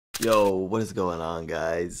Yo, what is going on,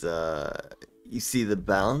 guys? You see the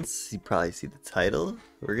bounce, you probably see the title.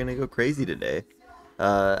 We're gonna go crazy today.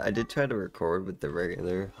 I did try to record with the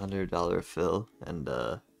regular $100 fill, and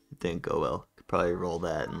it didn't go well. Could probably roll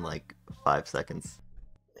that in like 5 seconds.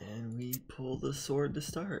 And we pull the sword to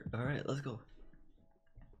start. Alright, let's go.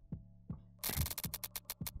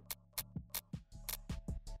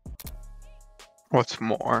 What's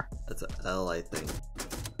more? That's an L, I think.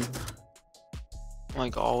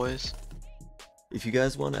 Like always. If you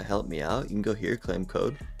guys want to help me out, you can go here, claim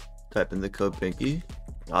code, type in the code Pinky.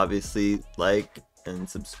 Obviously, like and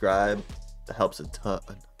subscribe. That helps a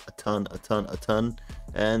ton.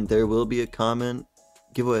 And there will be a comment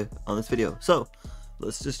giveaway on this video. So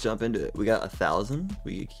let's just jump into it. We got 1,000.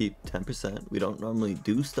 We can keep 10%. We don't normally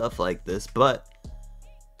do stuff like this, but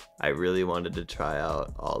I really wanted to try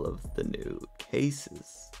out all of the new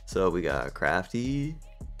cases. So we got Crafty,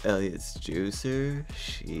 Elliot's Juicer,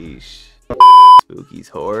 sheesh, Spooky's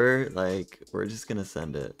Horror. Like, we're just gonna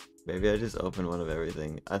send it. Maybe I just open one of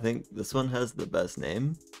everything. I think this one has the best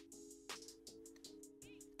name.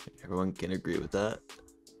 Everyone can agree with that.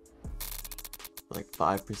 Like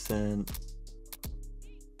 5%.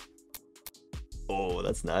 Oh,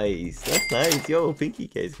 that's nice. That's nice. Yo, Pinky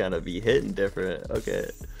case kind of be hitting different. Okay.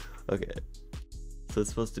 Okay. So it's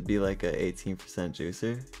supposed to be like a 18%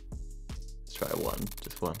 juicer. Let's try one.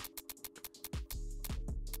 Just one.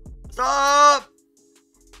 Stop!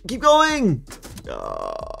 Keep going!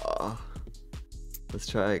 Oh. Let's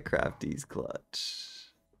try Crafty's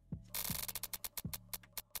clutch.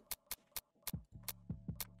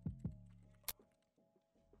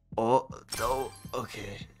 Oh, no.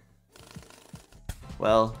 Okay.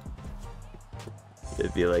 Well,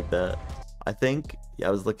 it'd be like that. I think, yeah,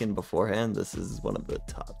 I was looking beforehand. This is one of the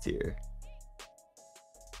top tier.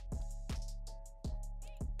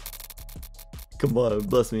 Come on,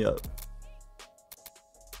 bless me up.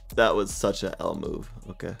 That was such a L move.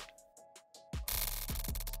 Okay.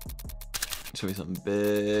 Show me something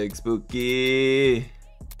big, spooky.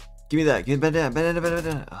 Give me that. Give me bend down, bend down, bend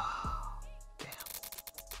down. Oh, damn.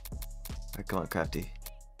 Alright, come on, Crafty.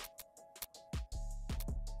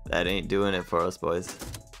 That ain't doing it for us, boys.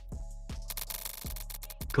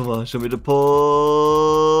 Come on, show me the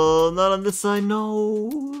pull. Not on this side,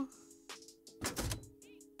 no.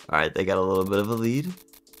 Alright, they got a little bit of a lead.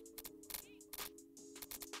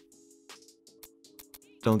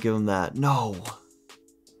 Don't give them that. No.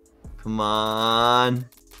 Come on.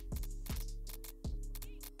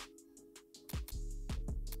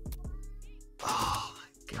 Oh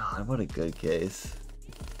my god, what a good case.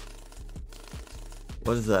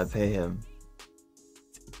 What does that pay him?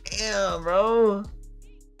 Damn, bro.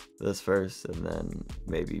 This first, and then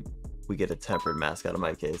maybe we get a tempered mask out of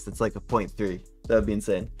my case. It's like a 0.3. That would be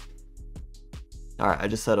insane. Alright, I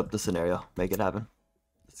just set up the scenario. Make it happen.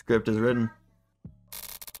 The script is written.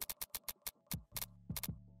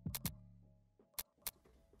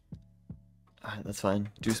 Alright, that's fine.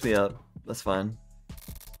 Juice me up. That's fine.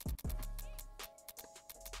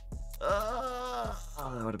 Oh,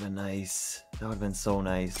 that would have been nice. That would have been so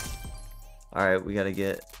nice. Alright, we gotta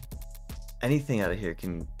get anything out of here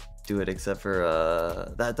can do it except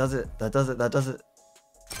for that does it. That does it. That does it.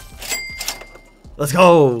 Let's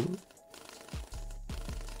go!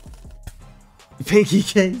 Pinky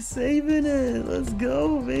case saving it. Let's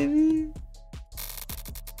go, baby.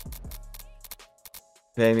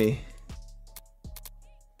 Pay me.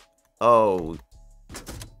 Oh.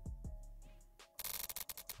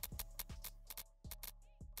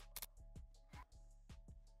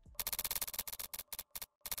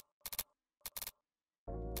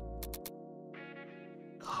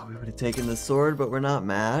 Oh, we would have taken the sword, but we're not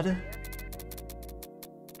mad.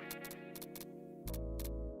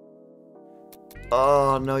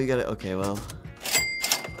 Oh, no, you gotta... Okay, well.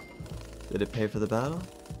 Did it pay for the battle?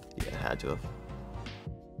 Yeah, it had to have.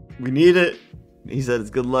 We need it. He said it's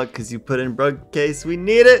good luck because you put in Brug case. We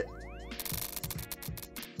need it.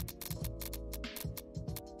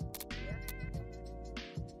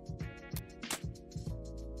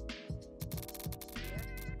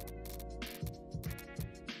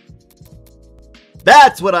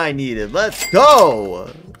 That's what I needed. Let's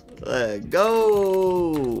go. Let's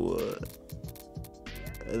go.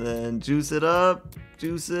 And then juice it up.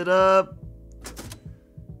 Juice it up.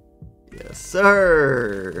 Yes,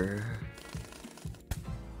 sir.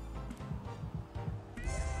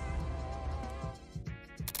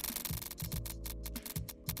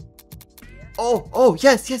 Oh, oh,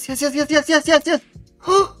 yes, yes, yes, yes, yes, yes, yes, yes, yes.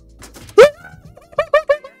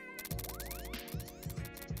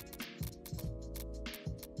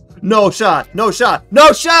 No shot, no shot,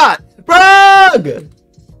 no shot! Brug!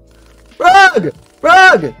 Rug!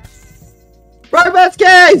 Rug! Rug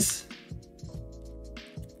Vasquez!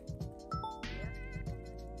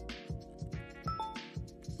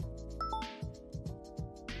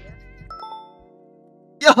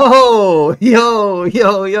 Yo! Yo!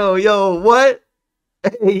 Yo! Yo! Yo! What?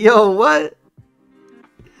 Hey, yo, what?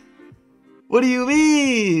 What do you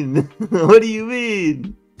mean? What do you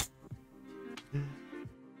mean?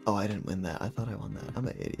 Oh, I didn't win that. I thought I won that. I'm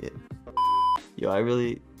an idiot. Yo, I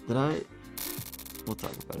really... Did I? We'll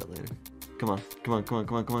talk about it later. Come on. Come on, come on,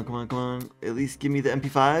 come on, come on, come on, come on. At least give me the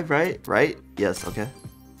MP5, right? Right? Yes, okay.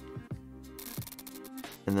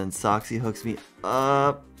 And then Soxy hooks me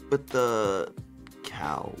up with the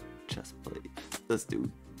cow chest plate. This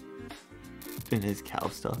dude. And his cow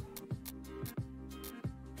stuff.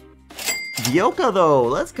 Vioka though,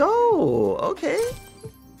 let's go. Okay.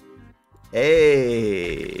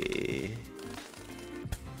 Hey.